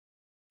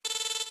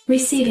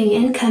Receiving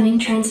incoming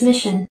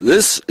transmission.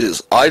 This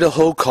is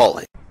Idaho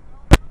calling.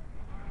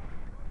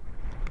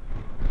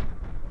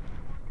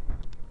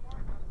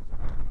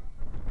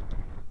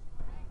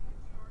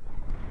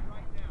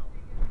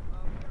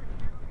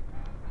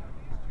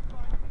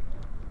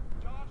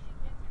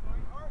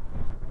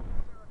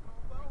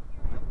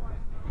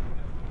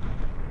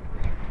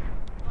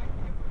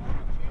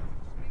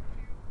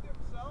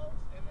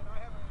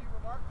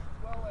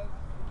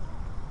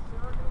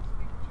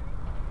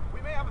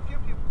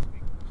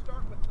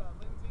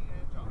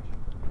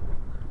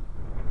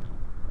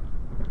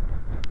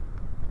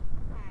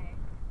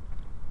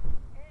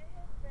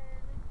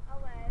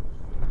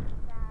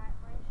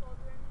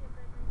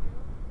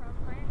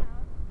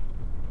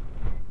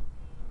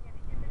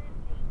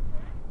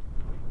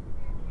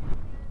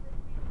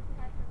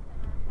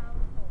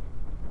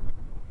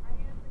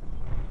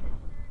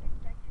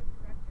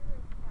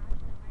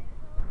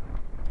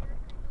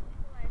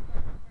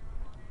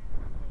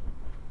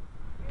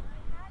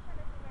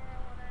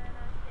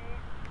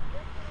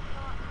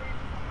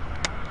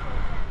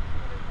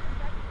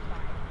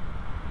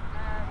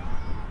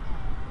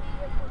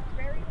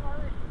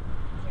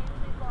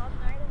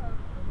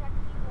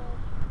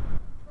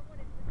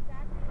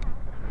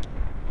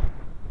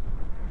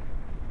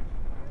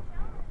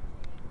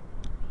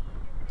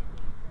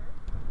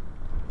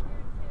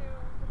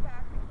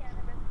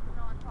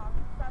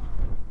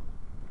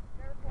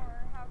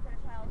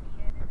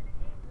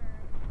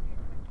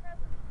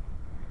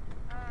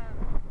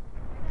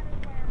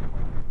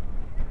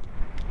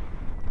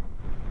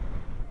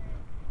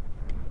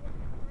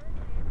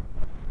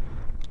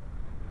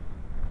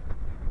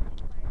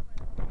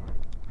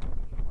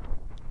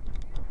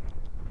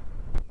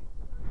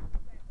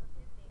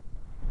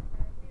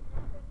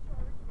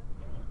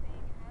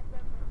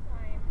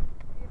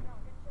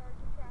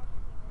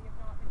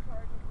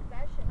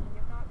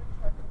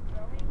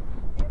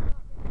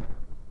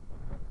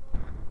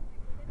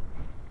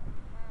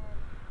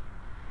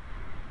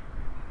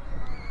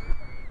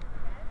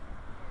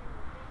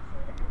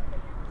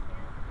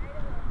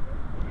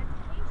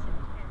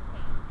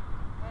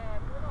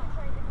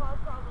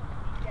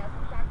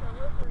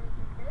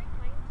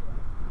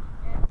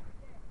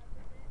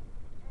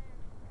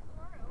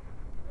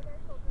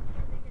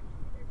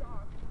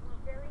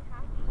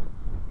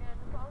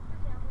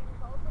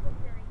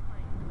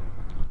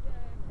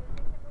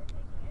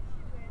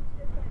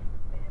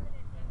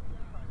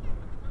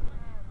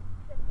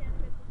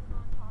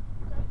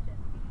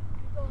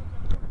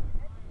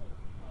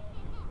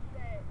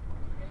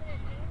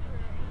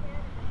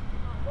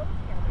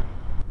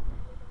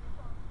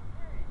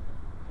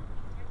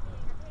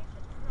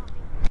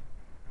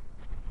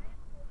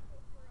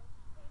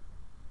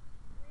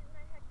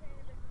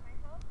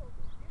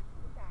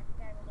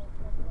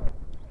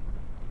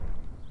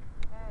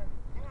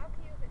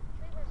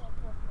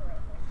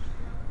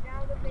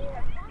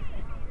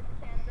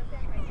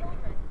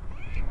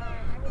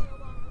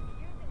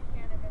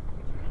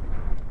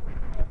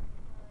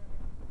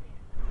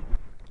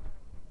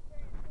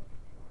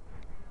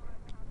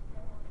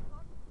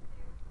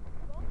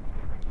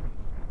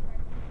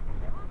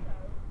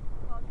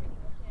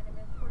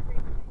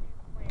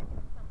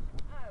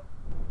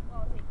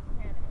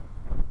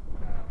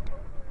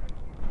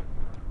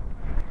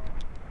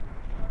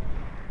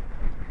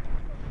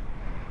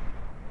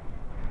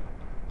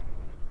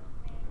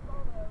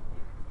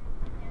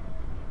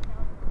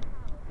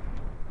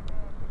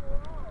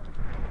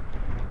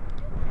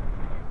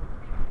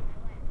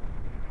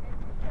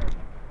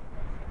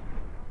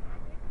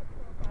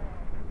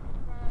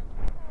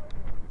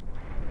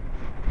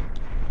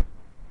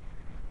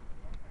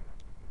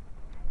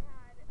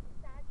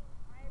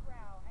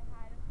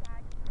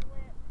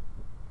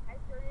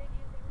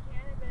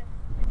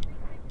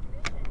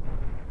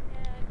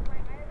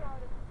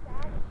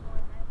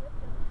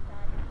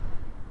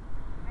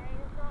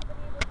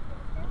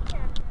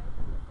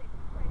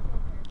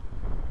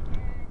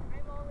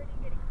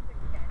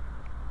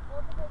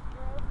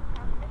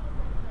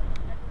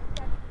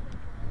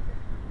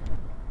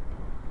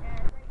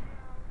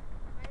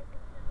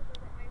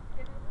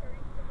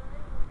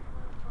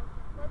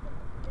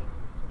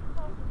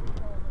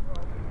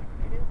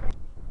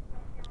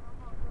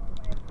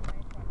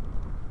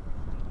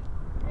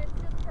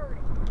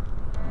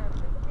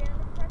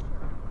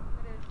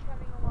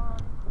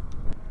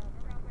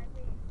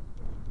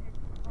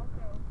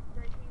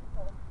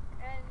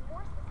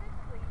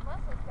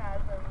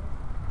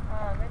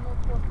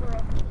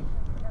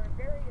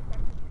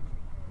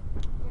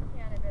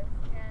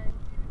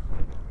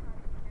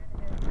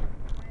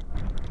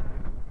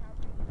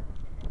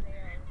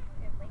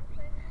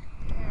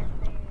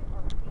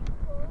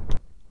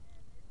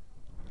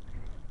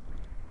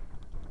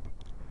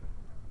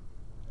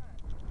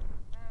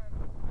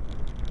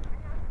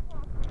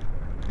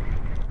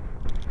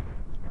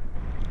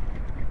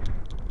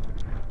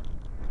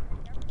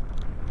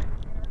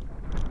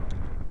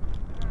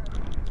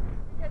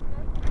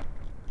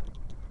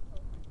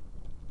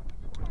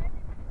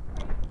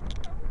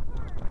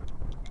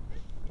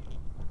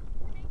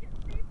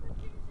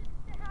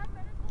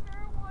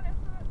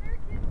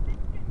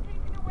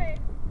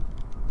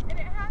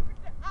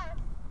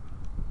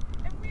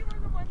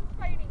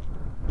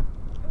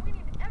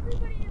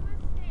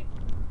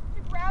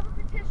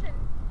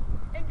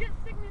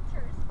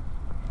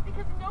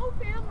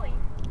 family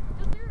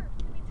deserves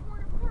to be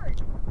torn apart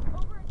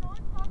over a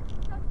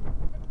non-toxic substance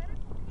that a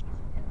medical patient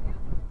is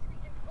using to treat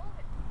an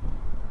illness.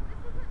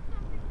 This isn't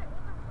something that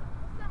was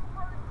some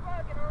hard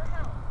drug in our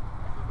house.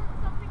 This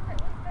isn't something that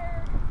was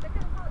there that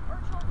could hurt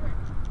our children.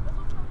 This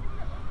was something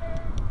that was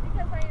there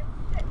because I am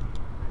sick.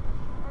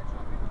 Our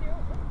children knew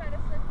it was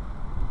medicine.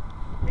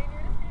 They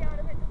knew to stay out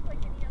of it just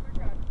like any other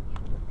drug,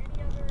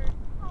 any other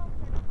cough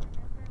medicine.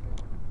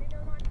 They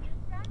know not to use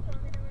tobacco.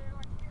 They know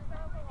not to use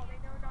alcohol. They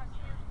know not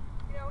to use,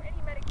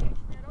 any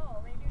medication at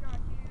all. They do not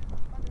to use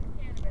other than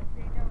cannabis.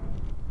 They know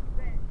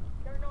that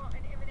they're not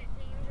an imminent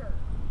danger.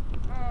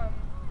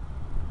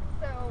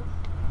 So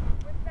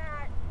with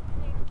that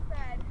being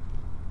said,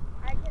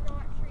 I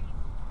cannot treat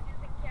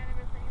using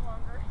cannabis any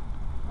longer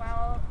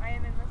while I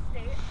am in the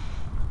state.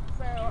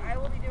 So I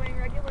will be doing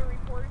regular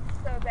reports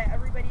so that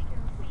everybody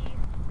can see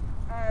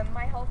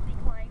my health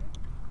decline,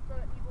 so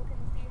that people can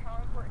see how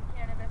important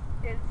cannabis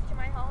is to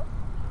my health.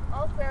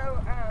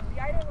 Also, the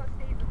Idaho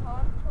State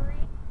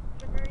Repository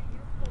is a very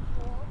useful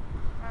tool.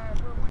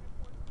 We're one of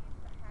 4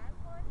 states that has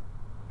one.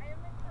 I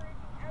am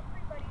encouraging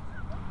everybody to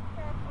look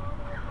back on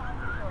the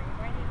repository.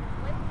 My name is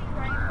Lindsey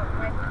Rinehart.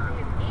 My birthday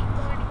is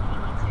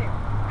 8/1/82.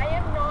 I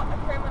am not a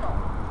criminal.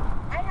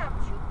 I have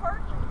 2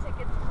 parking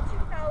tickets from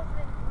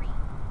 2003.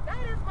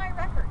 That is my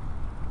record.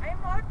 I am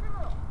not a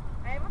criminal.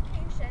 I am a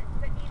patient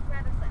that needs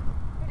medicine,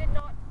 who did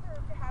not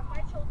deserve to have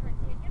my children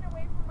taken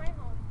away from my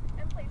home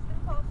and placed in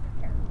foster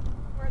care,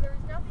 where there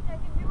is nothing I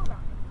can do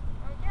about it.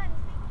 Now again,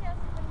 CPS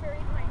has been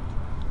very kind to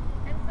me,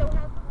 and so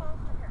has the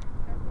foster parents.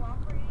 They're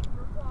cooperating,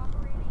 we're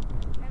cooperating,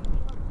 and we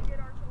hope to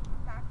get our children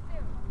back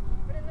soon.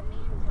 But in the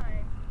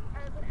meantime,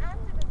 as an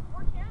activist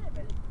for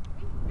cannabis,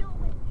 we feel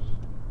the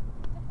need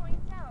to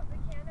point out that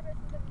cannabis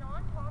is a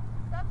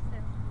non-toxic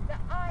substance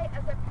that I,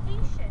 as a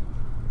patient,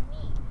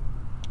 need.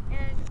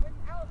 And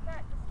without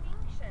that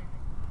distinction,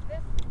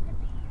 this could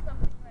be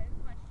something that is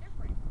much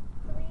different.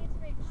 So we need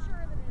to make sure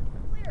that it is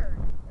clear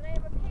that I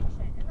am a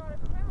patient and not a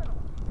criminal,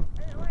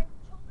 and that my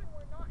children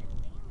were not in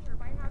danger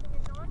by having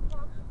a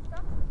non-toxic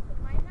substance in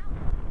my house.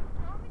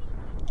 How many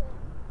people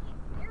keep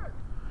beers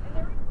in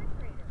their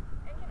refrigerator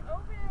and can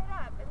open it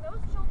up, and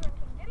those children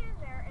can get in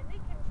there and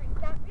they can drink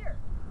that beer?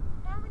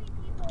 How many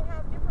people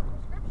have different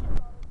prescription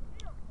bottles that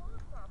they don't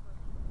close properly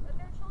that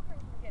their children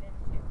can get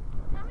into?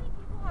 How many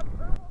people have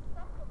herbal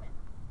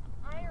supplements,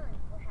 iron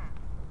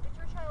perhaps, that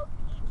your child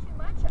can eat too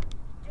much of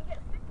and get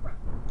sick from?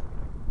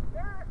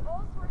 There are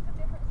all sorts of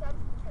different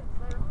substances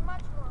that are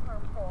much more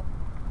harmful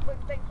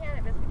than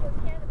cannabis, because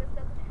cannabis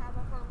doesn't have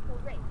a harmful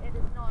rate. It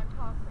is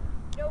non-toxic.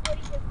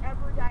 Nobody has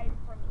ever died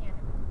from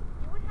cannabis.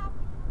 You would have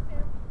to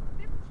consume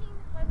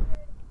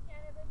 1,500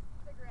 cannabis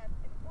cigarettes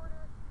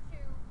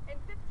in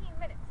 15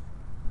 minutes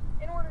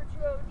in order to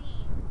OD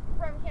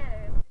from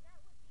cannabis. And that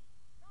would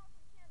be not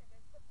from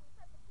cannabis, but from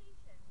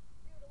suffocation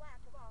due to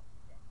lack of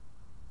oxygen.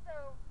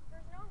 So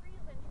there's no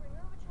reason to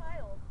remove a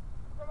child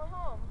from a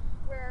home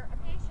where a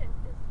patient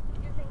is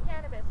using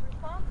cannabis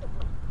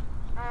responsibly.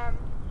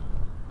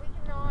 We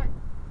cannot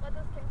let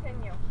this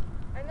continue.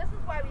 And this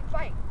is why we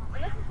fight.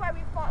 And this is why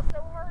we fought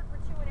so hard for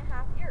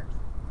 2.5 years.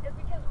 Is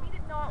because we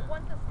did not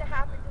want this to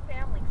happen to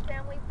families.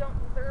 Families don't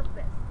deserve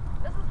this.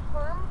 This is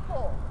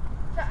harmful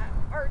to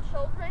our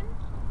children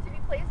to be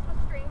placed with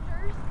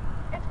strangers.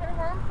 It's been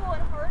harmful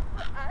and hard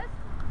for us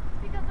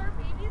because our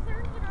babies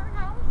are in our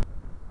house.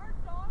 Our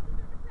dogs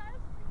are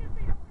depressed because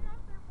they don't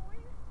have their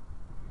voice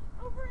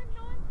over a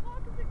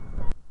non-toxic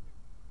substance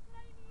that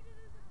I needed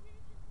as a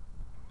patient.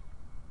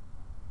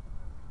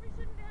 We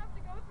shouldn't have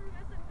to go through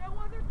this, and no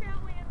other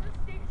family in this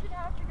state should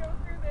have to go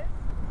through this.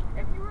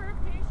 If you are a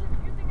patient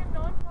using a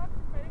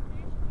non-toxic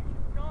medication, you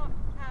should not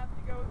have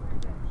to go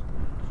through this.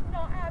 You should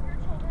not have your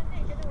children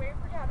taken away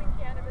for having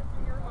cannabis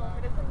in your home.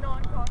 It is a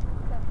non-toxic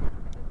substance.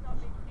 It does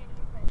not make any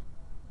sense.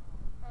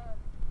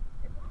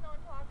 If it's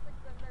non-toxic,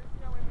 then there's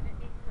no imminent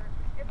danger.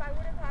 If I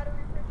would have had a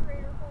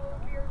refrigerator full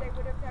of beer, they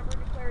would have never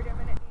declared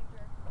imminent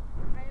danger.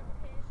 I am a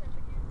patient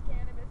that uses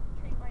cannabis to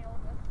treat my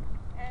illness,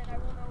 and I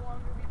will no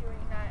longer be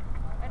doing that.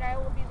 And I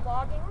will be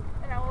blogging,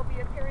 and I will be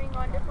appearing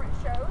on different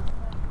shows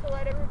to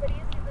let everybody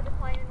see the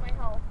decline in my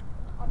health.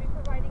 I'll be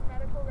providing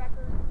medical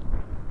records,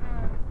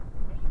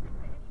 anything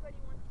that anybody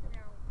wants to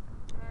know,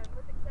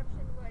 with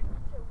exception to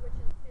which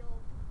is sealed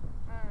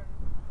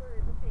for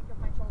the sake of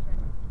my children.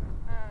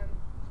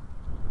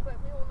 But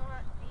we will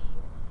not be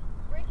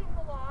breaking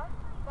the law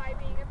by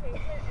being a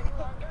patient any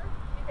longer,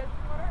 because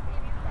we want our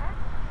babies back.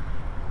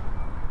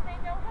 They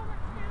know how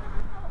much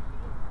cannabis helped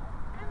me,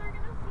 and they're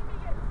going to see me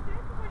get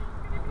sick, which is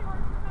going to be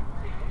hard for them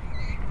too.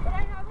 But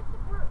I have a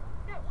support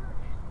network,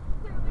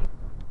 clearly,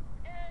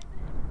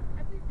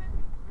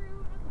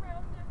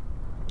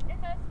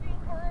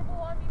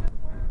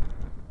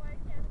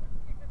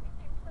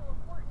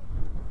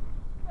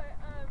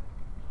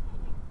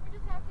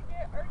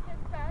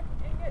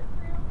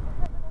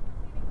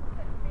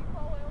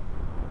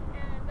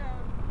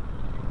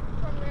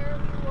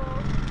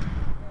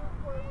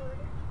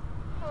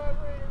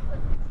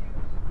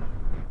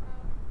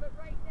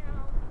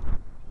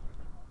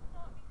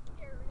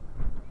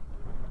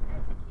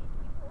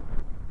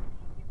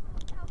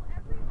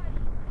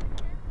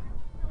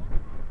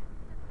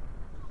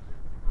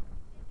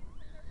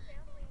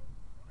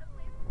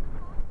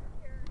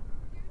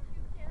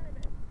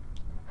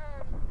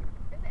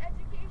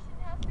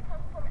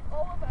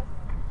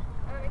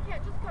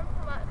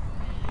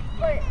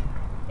 But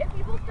if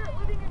people start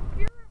living in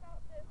fear about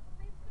this,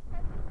 then they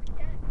suppress us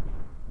again.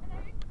 And I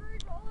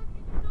encourage all of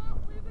you, do not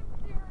live in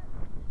fear.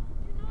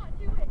 Do not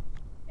do it.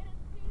 It is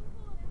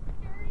painful, it is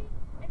scary,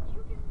 and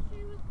you can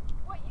choose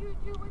what you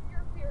do with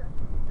your fear.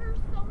 There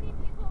are so many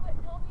people that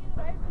tell me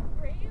that I've been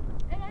brave,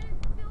 and I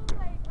feel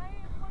like I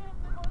am one of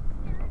the most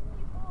scared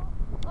people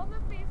on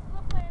the face of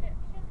the planet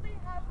because they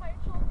have my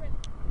children.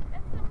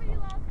 And somebody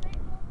last night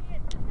told me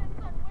it depends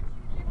on what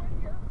you do with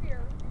your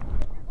fear.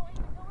 If you're going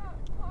to go out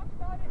and talk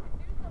about it and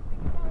do something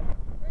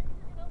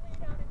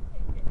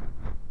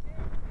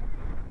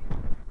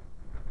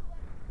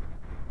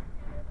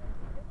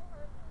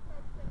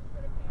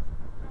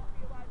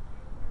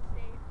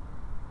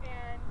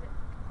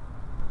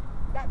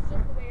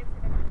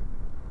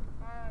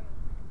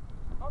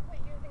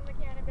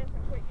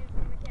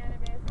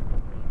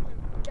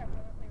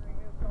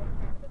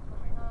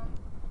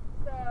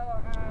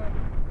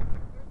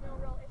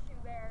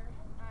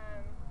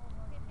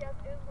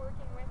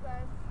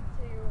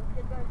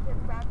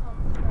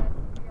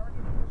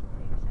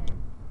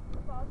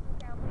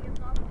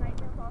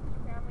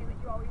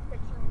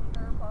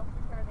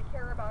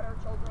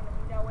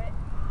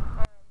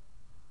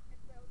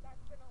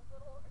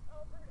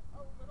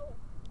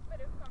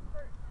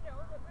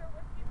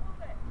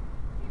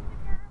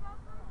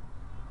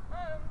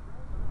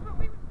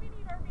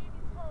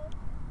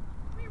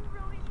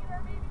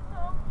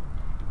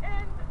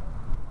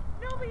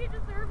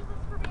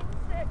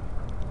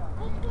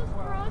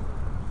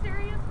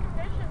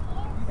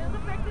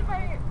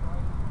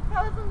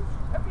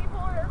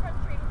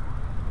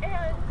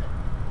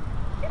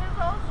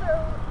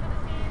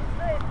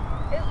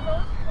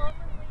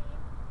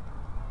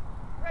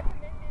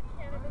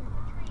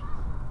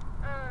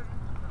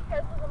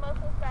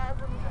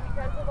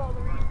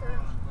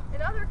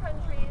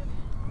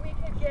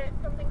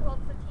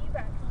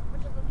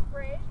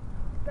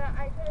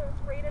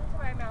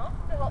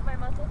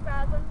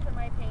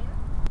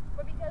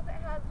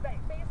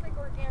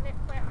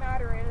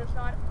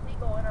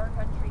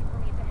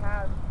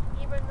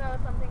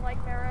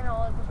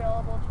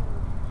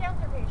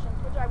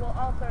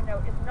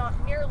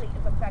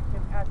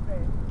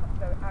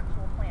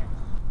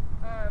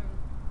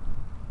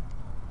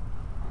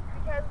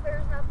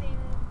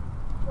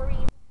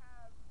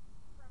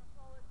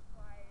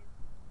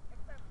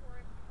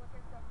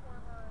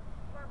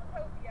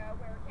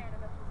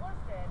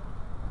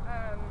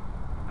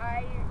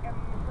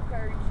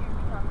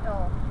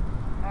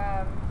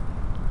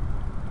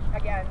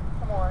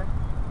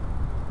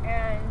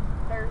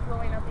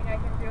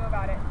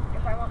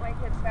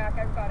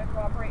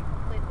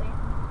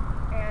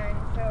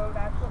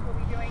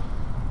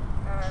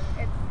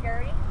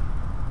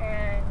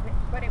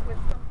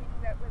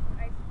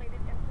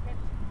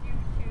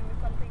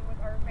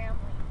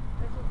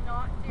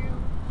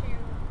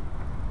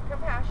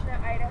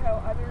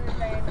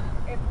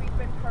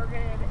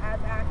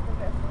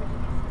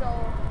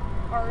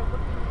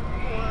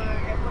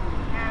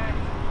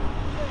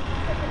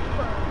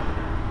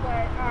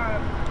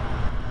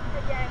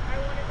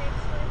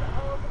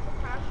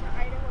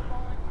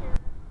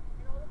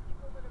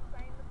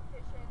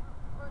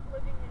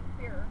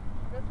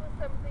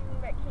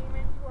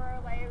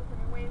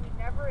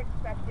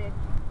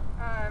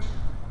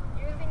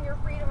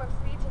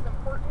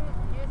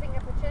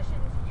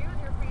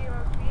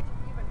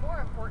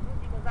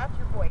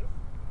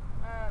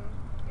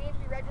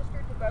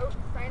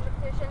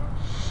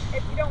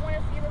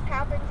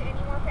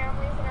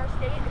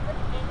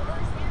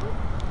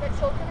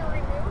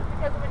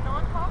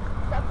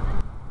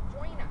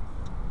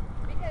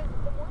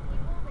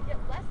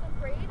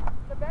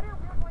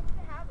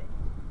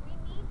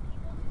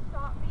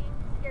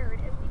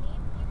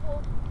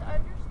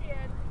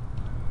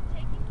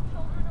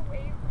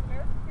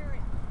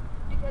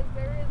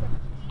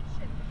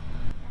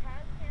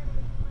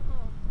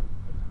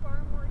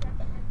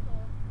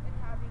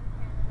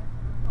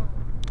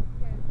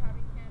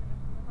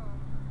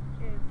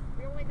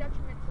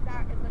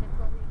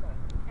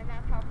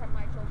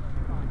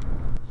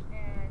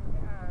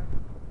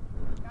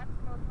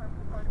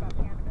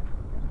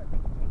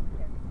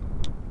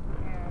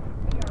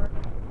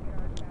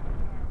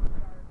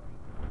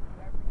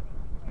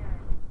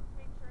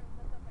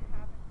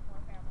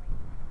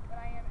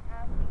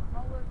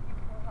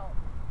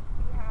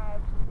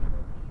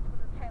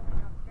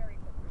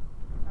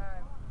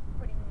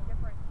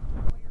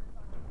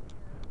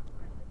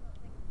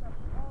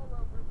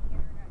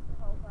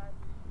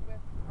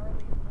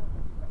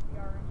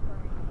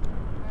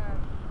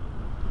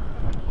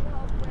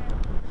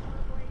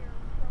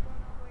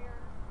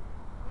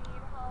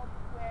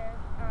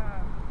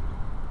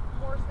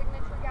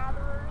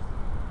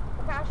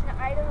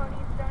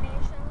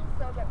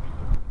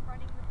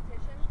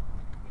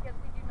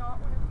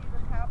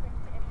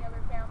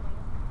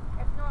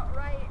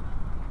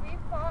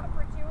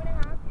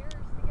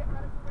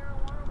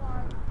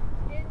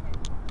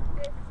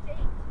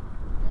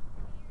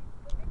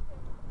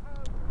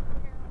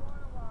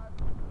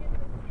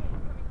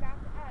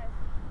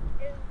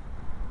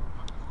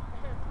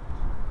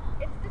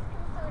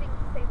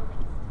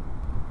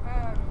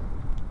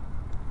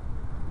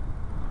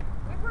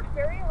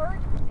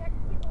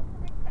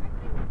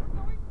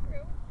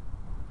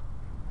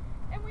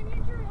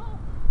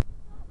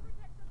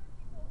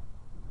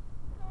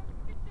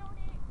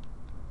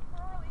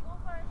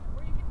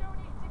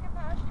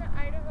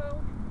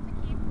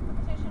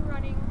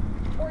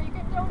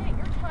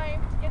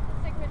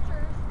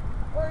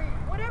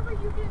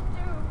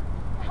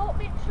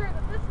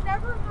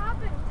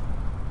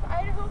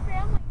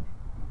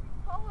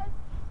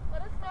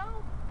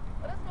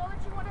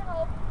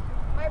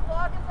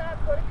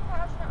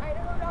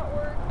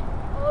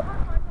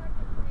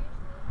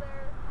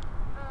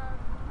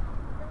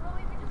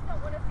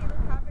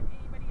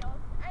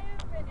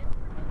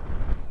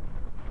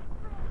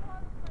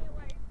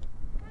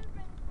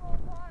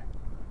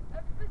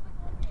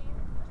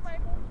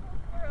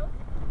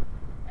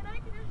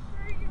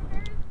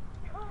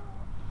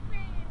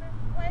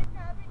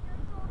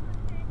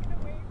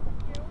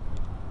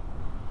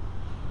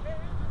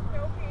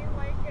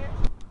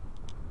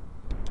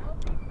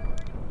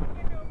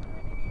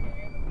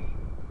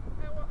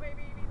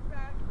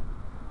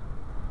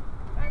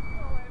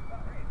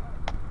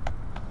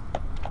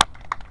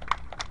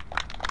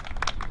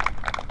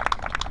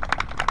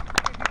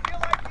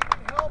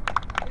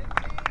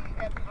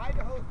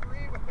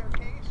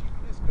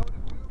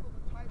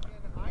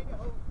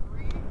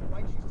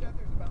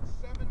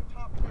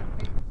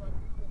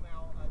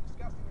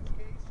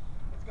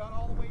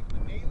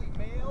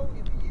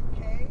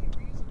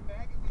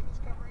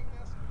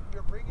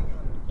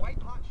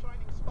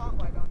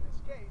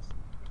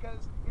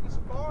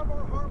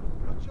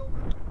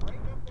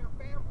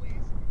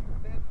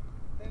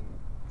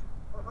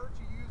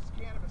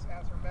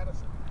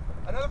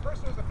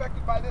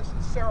affected by this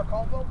is Sarah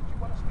Caldwell. Did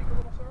you want to speak a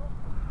little, Sarah?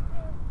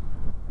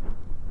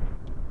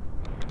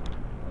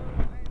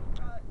 I've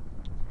got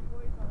two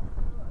boys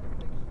also, a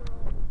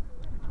 6-year-old who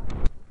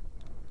happens to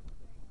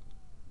be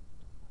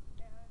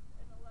and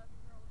an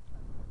 11-year-old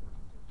son who's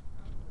just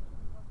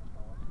absolutely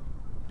wonderful.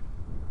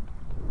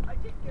 I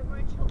did get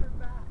my children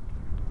back.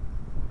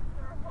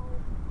 They're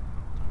home.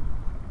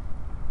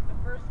 The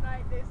first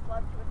night they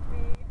slept with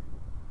me,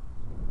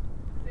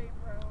 same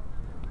room.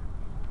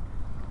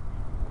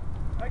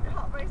 I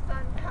caught my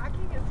son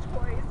packing his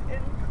toys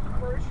in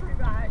grocery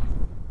bags.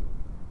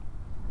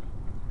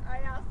 I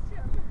asked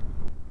him,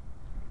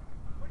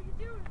 "What are you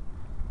doing?"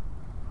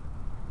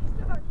 He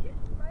said, "I'm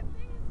getting my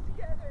things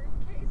together in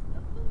case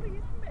the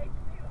police make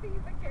me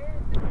leave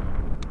again."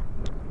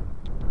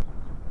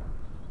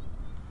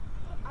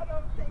 I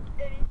don't think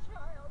any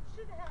child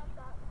should have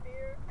that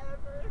fear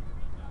ever.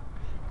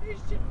 They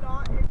should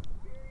not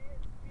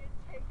experience being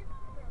taken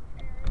from their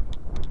parents,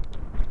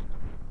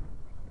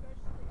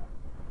 especially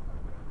under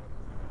something that is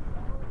so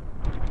costly.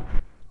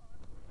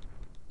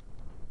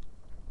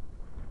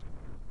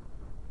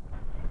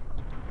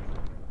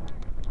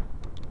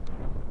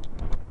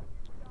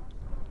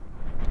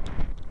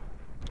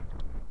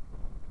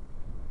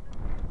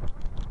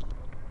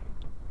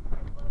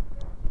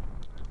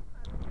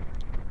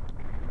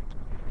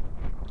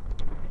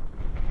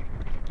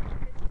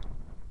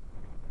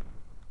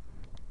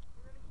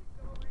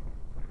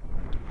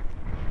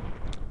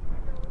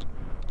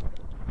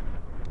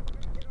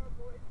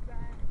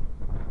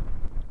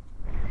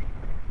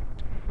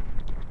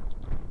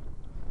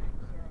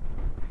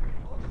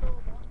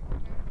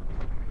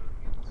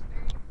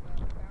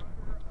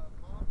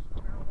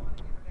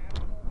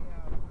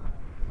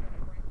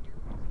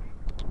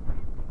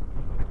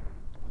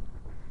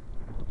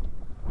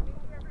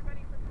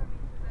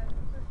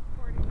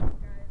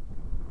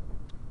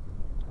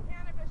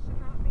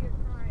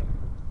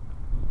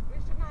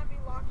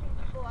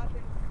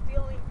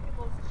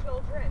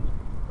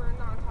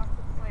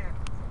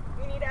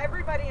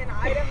 Everybody in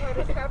Idaho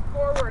to step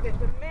forward and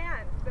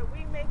demand that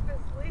we make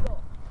this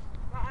legal.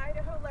 The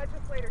Idaho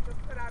legislature just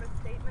put out a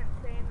statement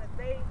saying that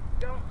they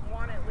don't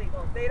want it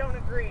legal. They don't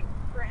agree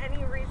for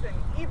any reason,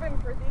 even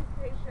for these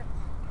patients,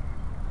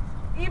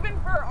 even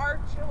for our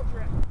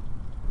children.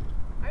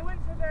 I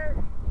went to their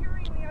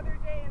hearing the other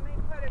day and they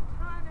put a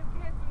ton of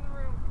kids in the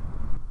room.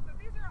 So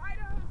these are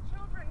Idaho's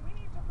children. We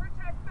need to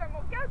protect them.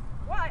 Well, guess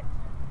what?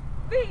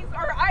 These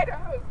are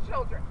Idaho's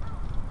children.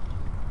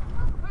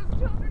 Those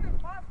children in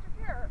foster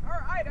care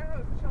are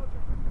Idaho's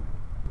children.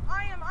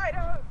 I am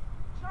Idaho's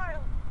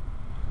child.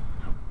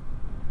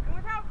 And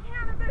without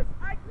cannabis,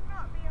 I could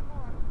not be a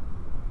mom.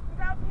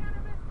 Without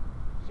cannabis,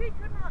 she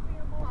could not be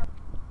a mom.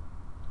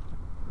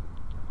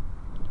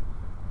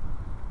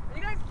 Are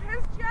you guys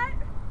pissed yet?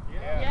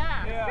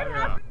 Yeah. What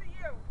happened to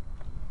you?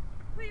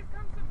 Please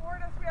come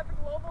support us. We have the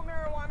Global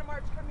Marijuana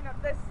March coming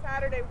up this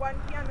Saturday,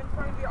 1 p.m. in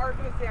front of the Art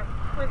Museum.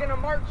 We're going to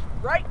march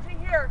right to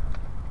here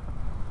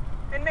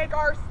and make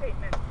our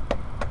statement.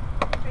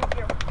 Thank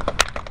you.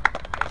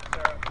 Thanks,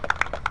 Sarah.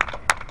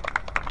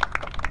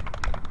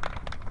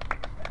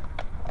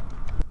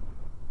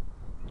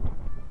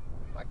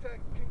 I'd like to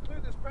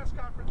conclude this press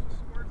conference with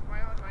some words of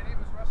my own. My name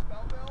is Russ.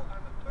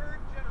 I'm a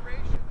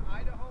third-generation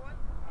Idahoan.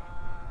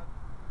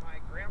 My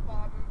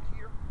grandpa moved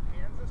here from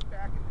Kansas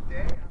back in the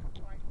day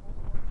after fighting World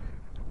War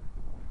II.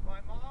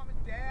 My mom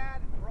and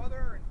dad and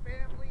brother and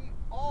family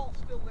all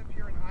still live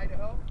here in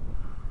Idaho.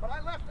 But I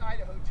left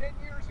Idaho 10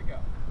 years ago.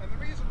 And the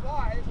reason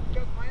why is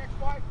because my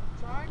ex-wife at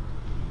the time,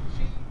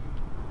 she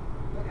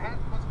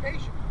was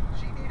patient.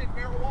 She needed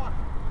marijuana.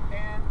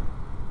 And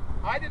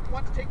I didn't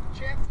want to take the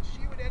chance that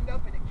she would end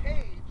up in a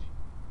cage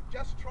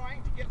just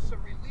trying to get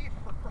some relief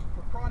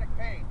for chronic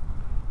pain.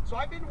 So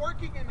I've been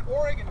working in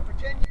Oregon for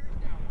 10 years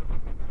now, working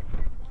with medical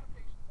marijuana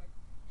patients. I've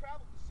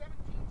traveled to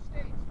 17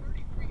 states,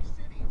 33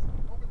 cities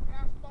over the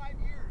past 5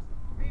 years,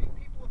 meeting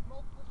people with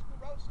multiple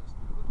sclerosis,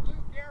 with Lou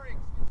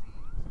Gehrig's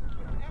disease,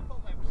 with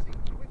epilepsy,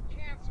 with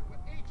cancer, with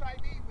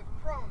HIV, with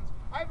Crohn's.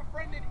 I have a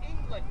friend in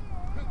England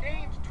who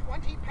gained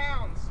 20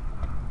 pounds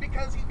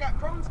because he's got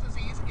Crohn's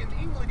disease. In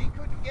England, he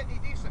couldn't get any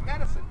decent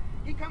medicine.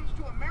 He comes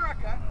to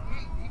America,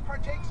 he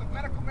partakes of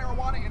medical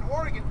marijuana in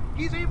Oregon,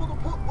 he's able to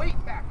put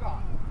weight back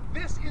on.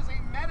 This is a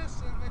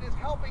medicine that is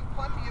helping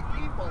plenty of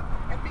people.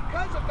 And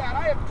because of that,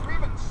 I have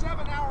driven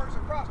 7 hours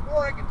across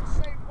Oregon to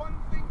say one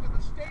thing to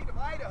the state of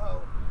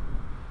Idaho.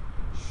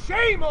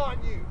 Shame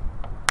on you!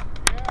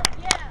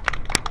 Yeah.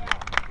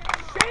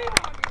 Shame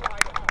on you,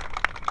 Idaho!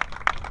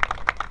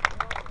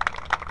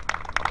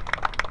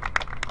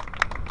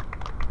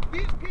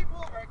 These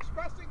people are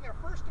expressing their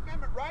First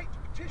Amendment right to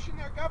petition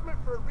their government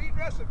for a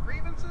redress of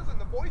grievances,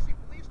 and the Boise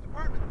Police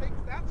Department thinks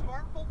that's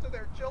harmful to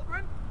their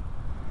children.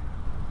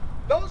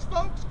 Those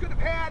folks could have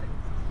had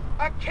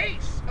a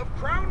case of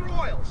Crown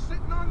Royal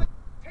sitting on the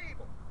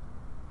table.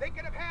 They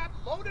could have had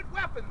loaded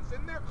weapons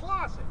in their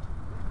closet.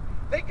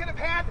 They could have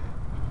had,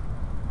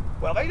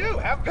 well, they do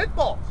have pit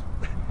bulls.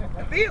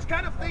 These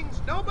kind of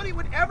things nobody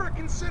would ever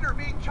consider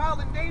being child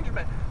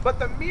endangerment, but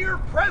the mere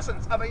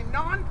presence of a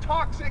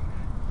non-toxic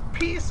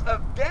piece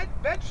of dead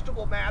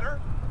vegetable matter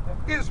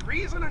is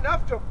reason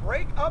enough to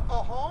break up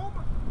a home?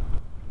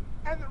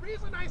 And the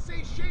reason I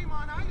say shame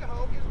on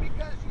Idaho is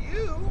because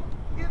you,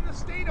 in the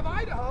state of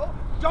Idaho,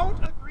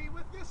 don't agree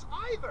with this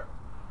either.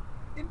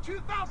 In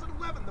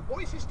 2011, the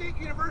Boise State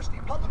University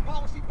public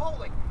policy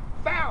polling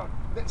found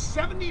that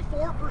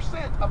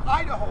 74% of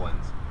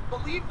Idahoans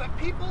believe that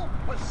people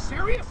with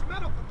serious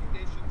medical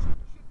conditions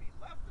should be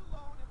left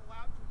alone and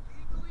allowed to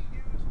legally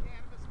use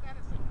cannabis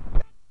medicine.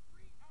 That's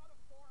 3 out of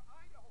 4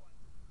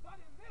 Idahoans. But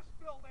in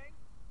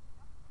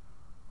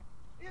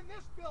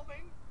this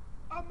building,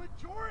 a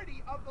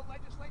majority of the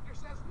legislature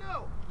says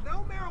no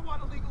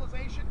marijuana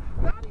legalization,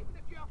 not even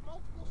if you have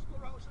multiple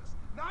sclerosis,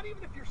 not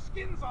even if your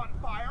skin's on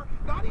fire,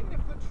 not even if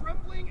the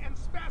trembling and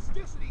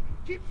spasticity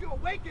keeps you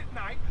awake at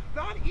night,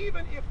 not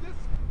even if this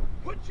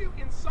puts you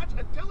in such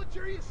a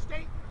deleterious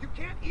state you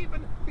can't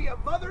even be a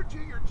mother to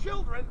your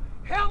children.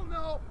 Hell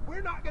no,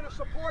 we're not going to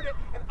support it.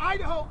 And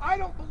Idaho, I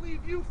don't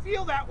believe you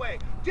feel that way.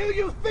 Do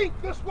you think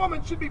this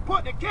woman should be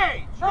put in a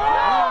cage?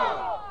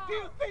 No! Do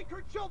you think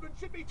her children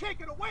should be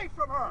taken away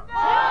from her?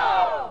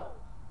 No!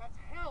 That's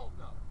hell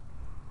no.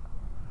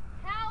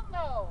 Hell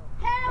no!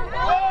 Hell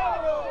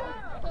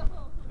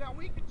no! Now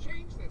we can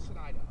change this in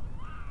Idaho.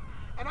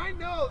 And I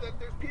know that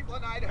there's people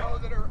in Idaho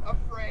that are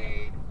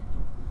afraid.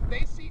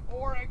 They see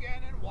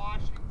Oregon and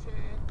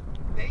Washington.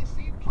 They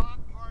see pot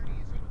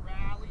parties and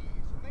rallies,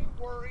 and they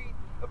worry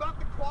about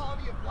the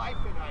quality of life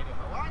in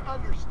Idaho. I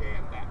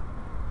understand that.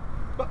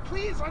 But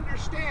please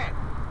understand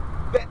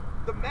that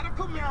the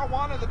medical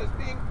marijuana that is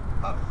being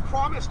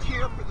promised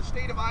here for the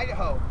state of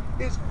Idaho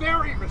is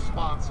very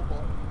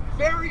responsible,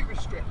 very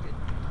restricted,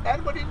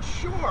 and would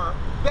ensure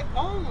that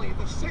only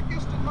the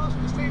sickest and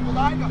most disabled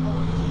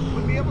Idahoans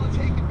would be able to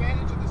take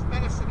advantage of this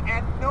medicine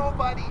and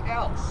nobody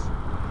else.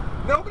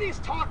 Nobody's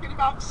talking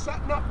about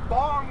setting up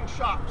bong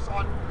shops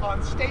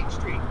on State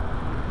Street.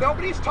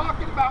 Nobody's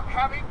talking about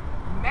having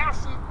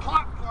massive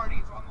pot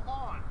parties on the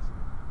lawns.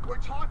 We're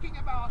talking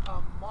about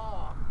a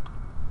mom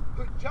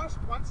who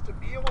just wants to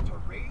be able to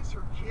raise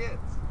her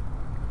kids.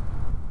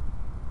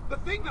 The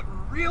thing that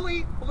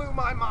really blew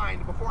my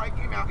mind before I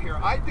came out here,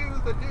 I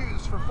do the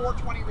news for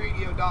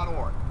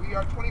 420radio.org. We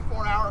are a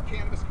 24-hour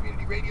cannabis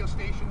community radio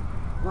station.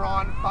 We're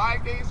on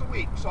 5 days a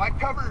week, so I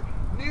cover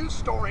news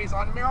stories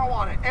on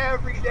marijuana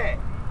every day.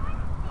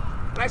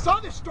 And I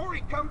saw this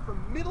story come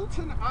from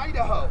Middleton,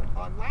 Idaho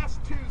on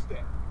last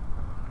Tuesday.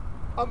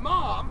 A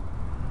mom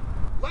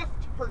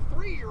left her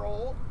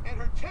 3-year-old and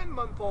her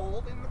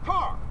 10-month-old in the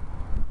car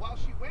while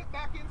she went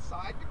back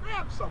inside to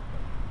grab something.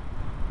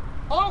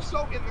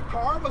 Also in the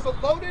car was a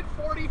loaded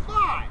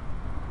 .45.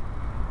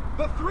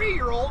 The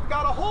 3-year-old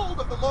got a hold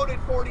of the loaded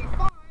 .45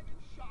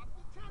 and shot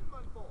the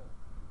 10-month-old.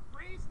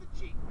 Grazed the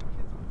cheek. The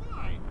kids are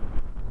fine.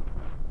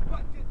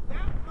 But did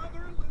that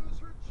mother lose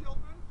her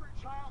children for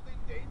child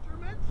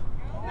endangerment?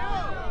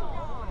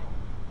 No.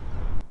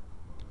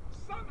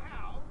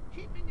 Somehow,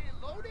 keeping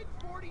a loaded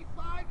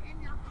 .45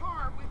 in your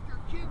car with your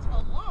kids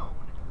alone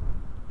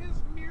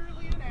is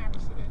merely an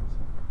accident.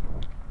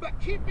 But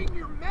keeping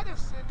your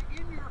medicine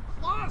in your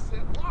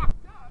closet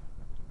locked up,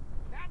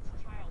 that's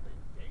child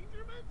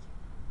endangerment?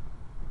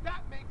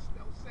 That makes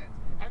no sense.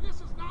 And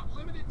this is not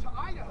limited to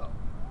Idaho.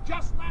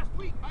 Just last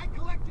week, I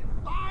collected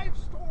 5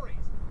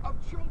 stories of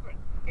children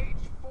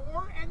aged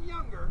 4 and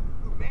younger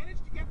who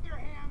managed to get their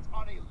hands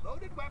on a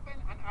loaded weapon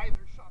and either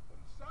shot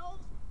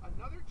themselves,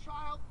 another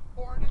child,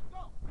 or an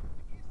adult.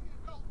 In case the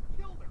adult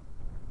killed her.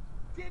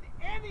 Did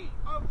any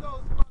of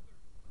those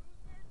mothers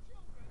lose their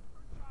children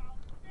for child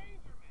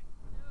endangerment?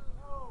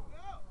 No.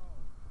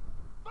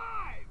 5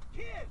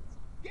 kids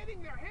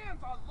getting their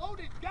hands on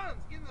loaded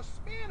guns in the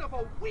span of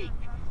a week.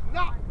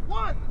 Not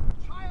one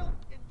child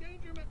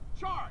endangerment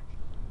charge.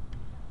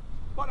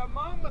 But a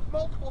mom with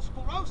multiple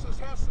sclerosis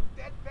has some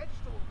dead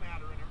vegetable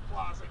matter in her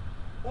closet.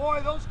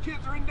 Boy, those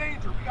kids are in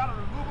danger. We gotta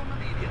remove them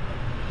immediately.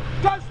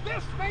 Does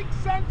this make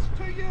sense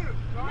to you?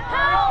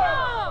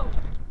 No!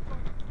 So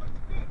let's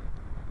do.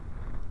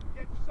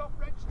 Get yourself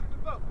registered to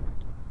vote.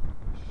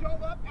 Show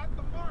up at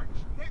the march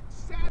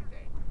next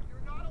Saturday.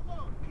 You're not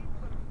alone.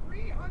 People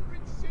in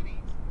 300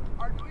 cities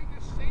are doing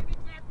this same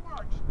exact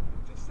march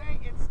to say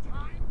it's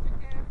time to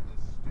end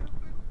this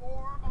stupid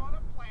war on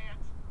a plant.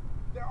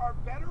 There are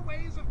better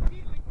ways of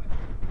dealing with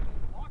it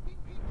than locking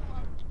people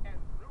up and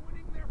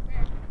ruining their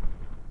families.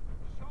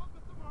 Show up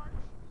at the march,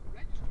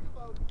 register to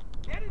vote,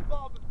 get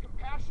involved with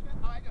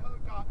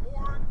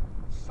CompassionateIdaho.org,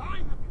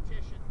 sign the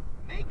petition,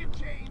 make a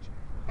change,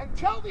 and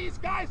tell these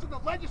guys in the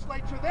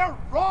legislature they're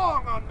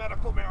wrong on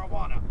medical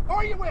marijuana.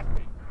 Are you with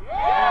me?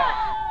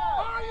 Yeah!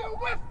 Are you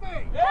with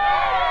me?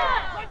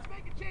 Yeah! Let's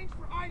make a change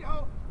for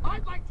Idaho.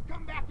 I'd like to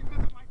come back and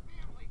visit my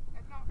family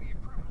and not be a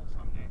criminal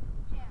someday.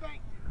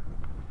 Thank you.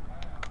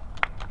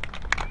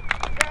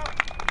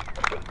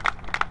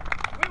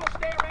 We will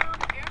stay around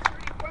and answer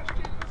any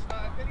questions.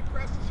 If any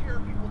press is here,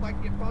 people would like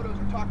to get photos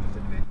or talk to us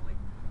individually.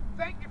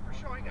 Thank you for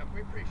showing up.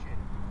 We appreciate it.